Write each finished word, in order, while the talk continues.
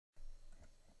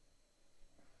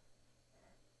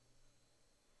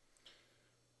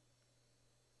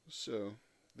So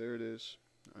there it is,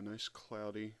 a nice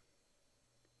cloudy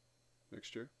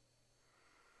mixture.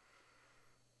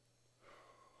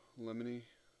 Lemony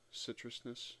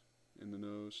citrusness in the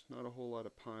nose, not a whole lot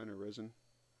of pine or resin.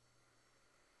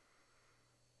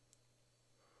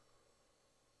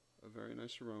 A very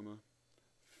nice aroma,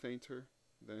 fainter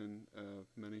than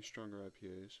many stronger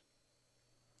IPAs.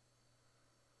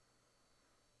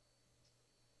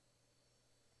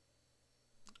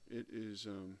 It is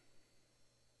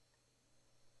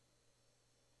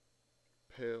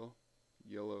pale,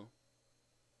 yellow,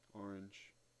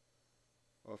 orange,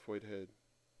 off-white head,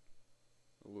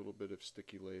 a little bit of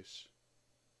sticky lace.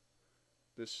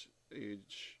 This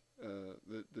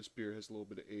this beer has a little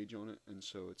bit of age on it, and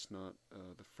so it's not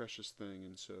the freshest thing,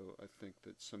 and so I think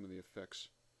that some of the effects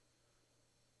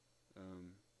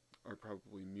are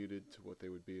probably muted to what they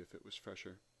would be if it was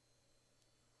fresher.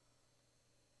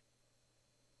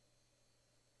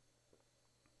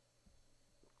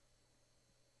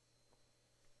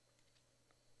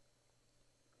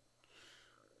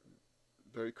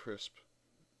 Very crisp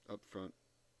up front,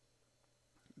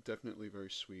 definitely very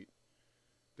sweet.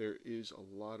 There is a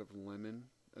lot of lemon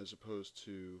as opposed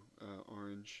to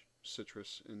orange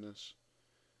citrus in this.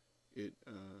 It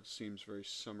seems very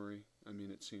summery. I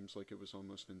mean, it seems like it was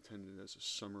almost intended as a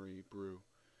summery brew,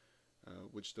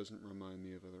 which doesn't remind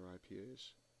me of other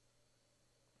IPAs.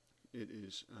 It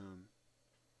is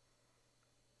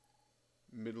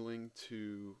middling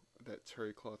to that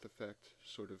terry cloth effect,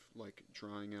 sort of like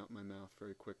drying out my mouth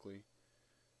very quickly.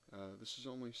 This is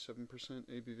only 7%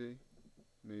 ABV,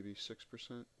 maybe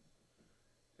 6%,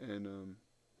 and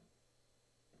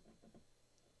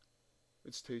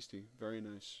it's tasty, very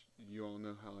nice. You all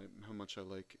know how much I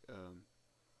like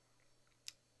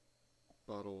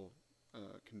bottle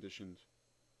conditioned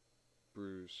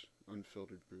brews,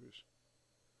 unfiltered brews.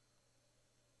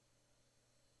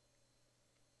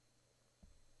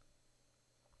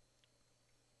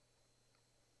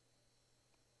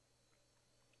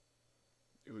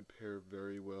 It would pair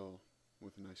very well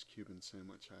with a nice Cuban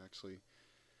sandwich. I actually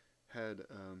had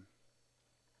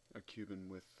a Cuban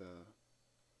with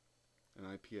an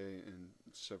IPA and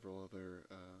several other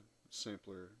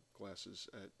sampler glasses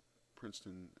at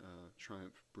Princeton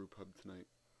Triumph Brew Pub tonight,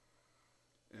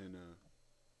 and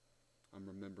I'm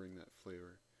remembering that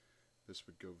flavor. This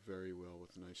would go very well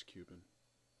with a nice Cuban.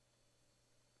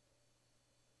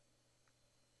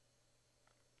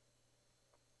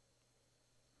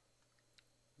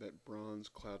 That bronze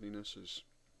cloudiness is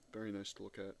very nice to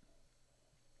look at.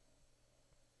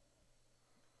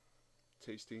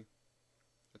 Tasty,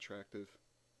 attractive,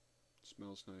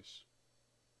 smells nice.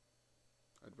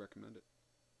 I'd recommend it.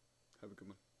 Have a good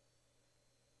one.